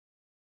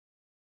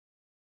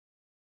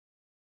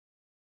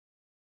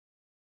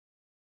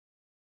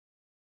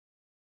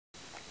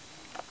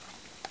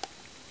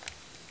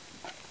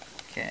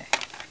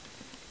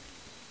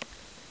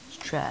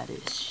try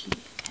this shit.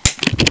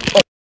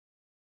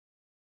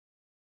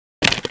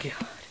 Oh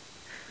god.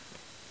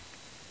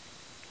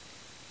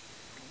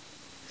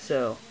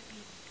 So,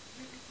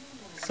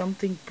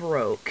 something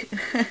broke.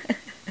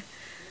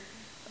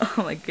 Oh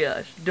my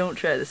gosh, don't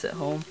try this at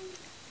home.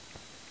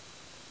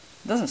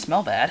 It doesn't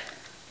smell bad,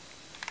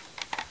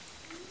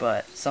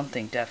 but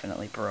something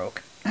definitely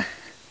broke.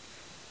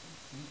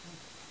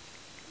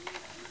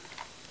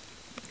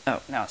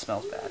 Oh, now it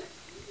smells bad.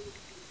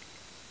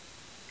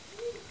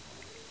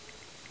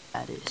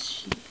 That is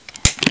shit.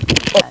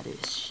 That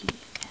is shit.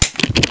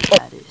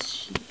 That is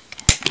shit.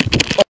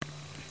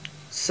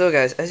 So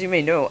guys, as you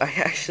may know, I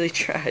actually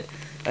tried,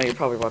 you're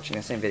probably watching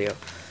the same video,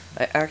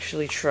 I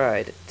actually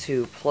tried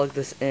to plug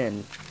this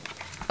in.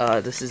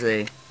 This is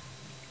a,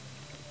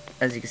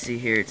 as you can see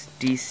here, it's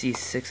DC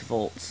 6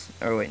 volts.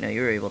 Oh wait, no,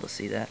 you were able to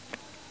see that.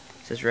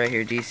 It says right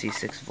here, DC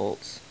 6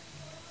 volts.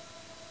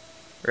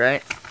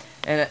 Right?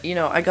 And, you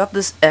know, I got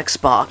this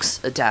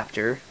Xbox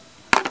adapter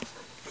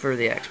for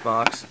the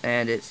Xbox,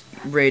 and it's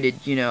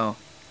rated, you know,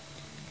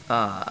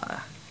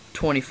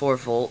 24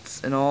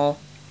 volts and all,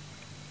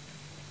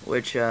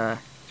 which, is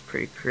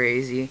pretty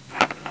crazy.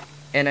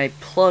 And I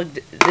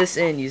plugged this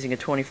in using a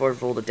 24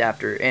 volt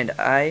adapter, and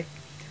I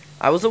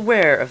was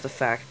aware of the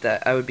fact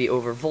that I would be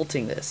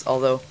overvolting this,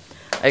 although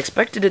I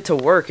expected it to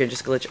work and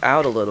just glitch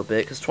out a little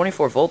bit, because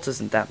 24 volts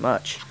isn't that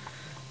much.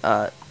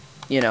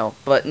 You know,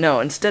 but no,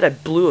 instead I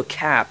blew a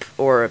cap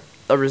or a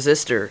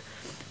resistor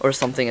or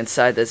something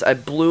inside this. I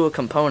blew a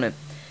component,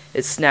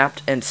 it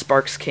snapped, and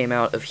sparks came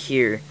out of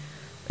here.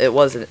 It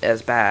wasn't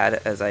as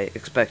bad as I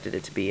expected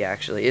it to be,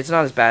 actually. It's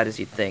not as bad as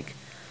you'd think.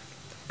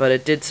 But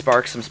it did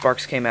spark, some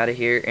sparks came out of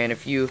here, and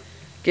if you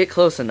get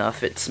close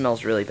enough, it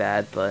smells really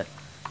bad, but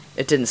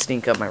it didn't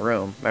stink up my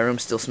room. My room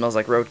still smells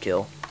like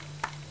roadkill.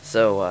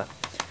 So,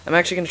 I'm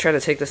actually going to try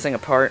to take this thing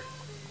apart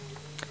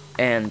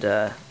and,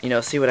 you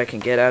know, see what I can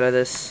get out of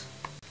this.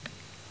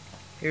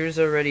 Here's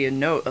already a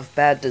note of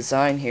bad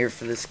design here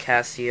for this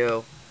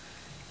Casio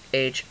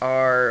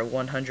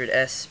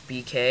HR100S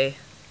BK.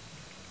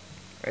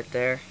 Right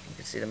there, you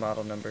can see the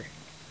model number.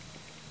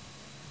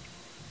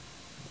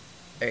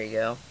 There you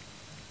go.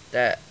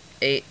 That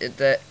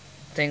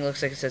thing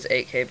looks like it says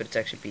 8K, but it's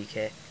actually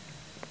BK.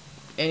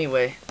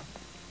 Anyway,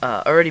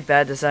 already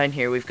bad design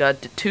here. We've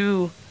got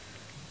two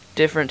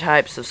different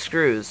types of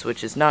screws,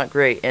 which is not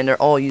great, and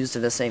they're all used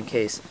in the same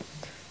case.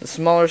 The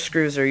smaller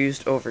screws are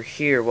used over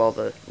here, while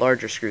the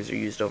larger screws are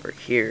used over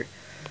here,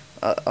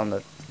 on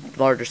the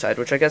larger side,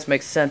 which I guess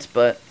makes sense,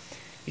 but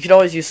you could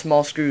always use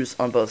small screws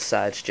on both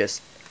sides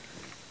just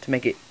to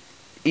make it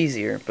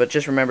easier. But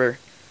just remember,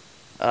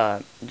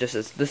 this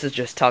is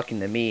just talking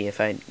to me if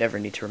I never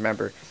need to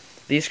remember.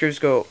 These screws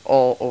go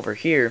all over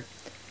here.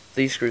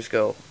 These screws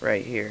go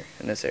right here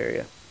in this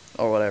area,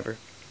 or whatever.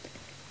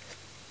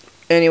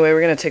 Anyway,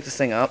 we're gonna take this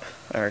thing up,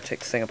 or take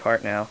this thing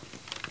apart now,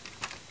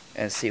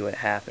 and see what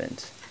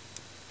happens.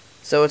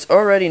 So it's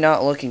already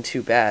not looking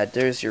too bad.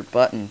 There's your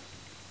button,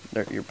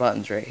 your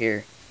buttons right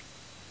here,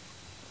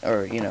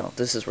 or you know,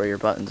 this is where your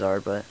buttons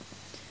are. But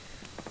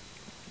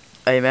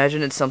I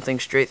imagine it's something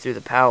straight through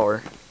the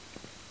power.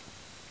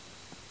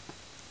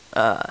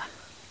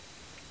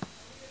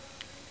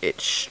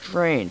 It's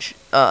strange.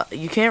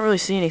 You can't really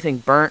see anything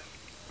burnt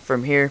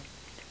from here.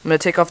 I'm gonna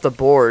take off the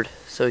board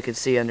so we can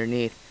see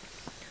underneath.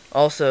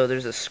 Also,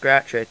 there's a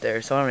scratch right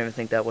there, so I don't even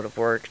think that would have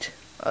worked.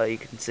 You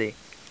can see.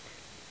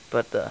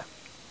 But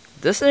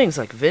this thing's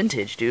like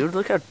vintage, dude.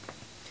 Look how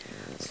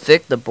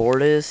thick the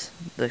board is.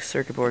 The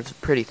circuit board's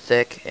pretty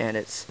thick, and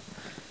it's,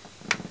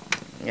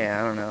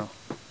 yeah, I don't know.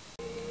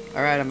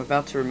 Alright, I'm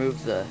about to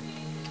remove the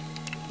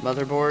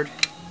motherboard.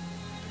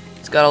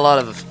 It's got a lot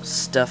of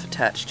stuff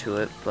attached to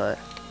it, but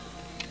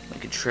we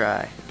could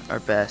try our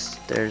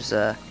best. There's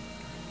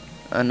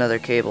another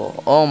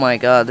cable. Oh my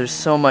god, there's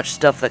so much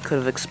stuff that could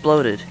have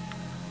exploded.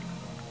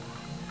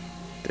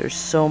 There's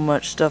so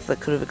much stuff that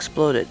could have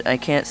exploded. I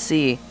can't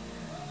see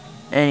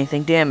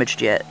anything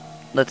damaged yet.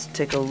 Let's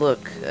take a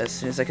look as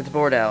soon as I get the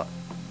board out.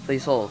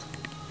 Please hold.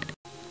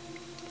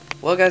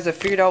 Well guys, I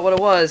figured out what it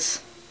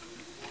was,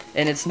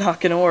 and it's not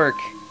gonna work.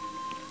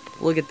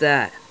 Look at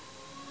that.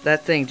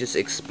 That thing just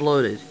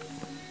exploded.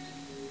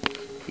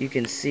 You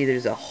can see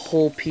there's a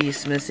whole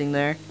piece missing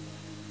there,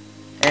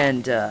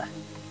 and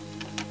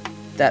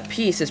that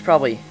piece is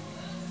probably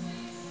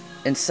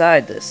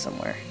inside this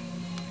somewhere,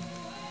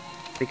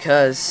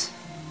 because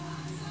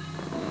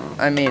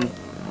I mean,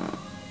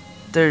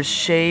 there's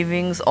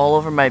shavings all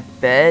over my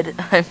bed.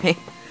 I mean,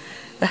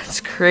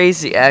 that's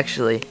crazy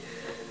actually.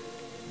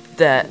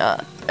 That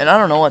and I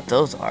don't know what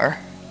those are.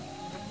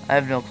 I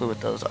have no clue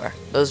what those are.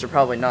 Those are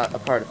probably not a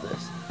part of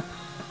this.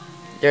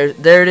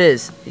 There it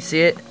is. You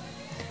see it?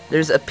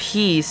 There's a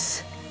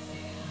piece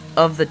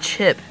of the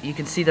chip. You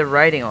can see the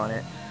writing on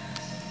it.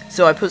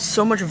 So I put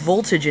so much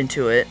voltage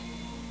into it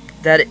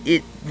that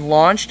it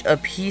launched a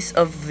piece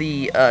of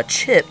the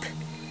chip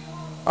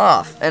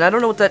off. And I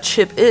don't know what that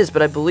chip is,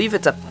 but I believe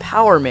it's a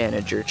power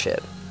manager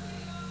chip.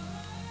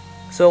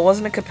 So it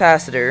wasn't a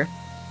capacitor.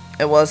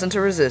 It wasn't a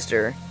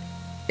resistor.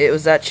 It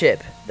was that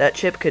chip. That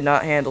chip could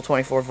not handle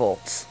 24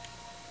 volts.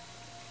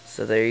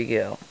 So there you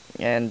go.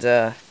 And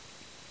I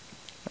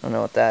don't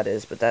know what that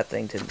is, but that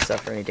thing didn't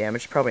suffer any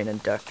damage. Probably an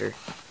inductor.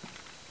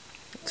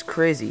 It's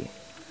crazy.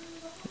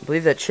 I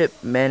believe that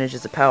chip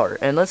manages the power.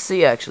 And let's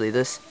see, actually,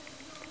 this.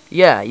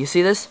 Yeah, you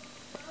see this?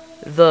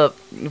 The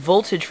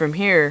voltage from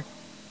here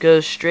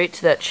goes straight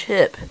to that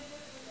chip.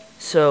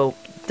 So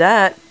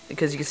that,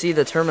 because you can see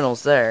the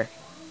terminals there,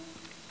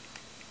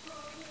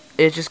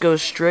 it just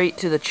goes straight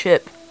to the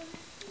chip.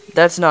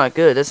 That's not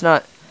good. That's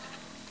not,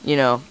 you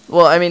know,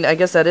 well, I mean, I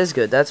guess that is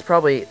good. That's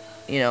probably,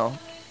 you know,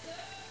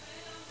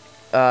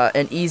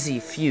 an easy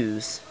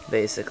fuse,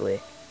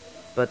 basically.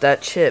 But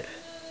that chip,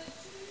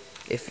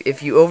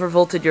 if you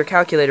overvolted your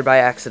calculator by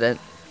accident,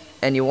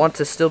 and you want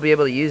to still be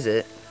able to use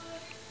it,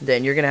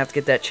 then you're going to have to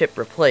get that chip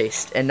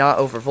replaced, and not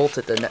overvolt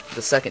it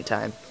the second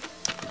time.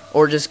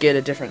 Or just get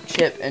a different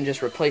chip and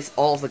just replace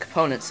all of the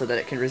components so that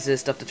it can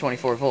resist up to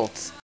 24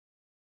 volts.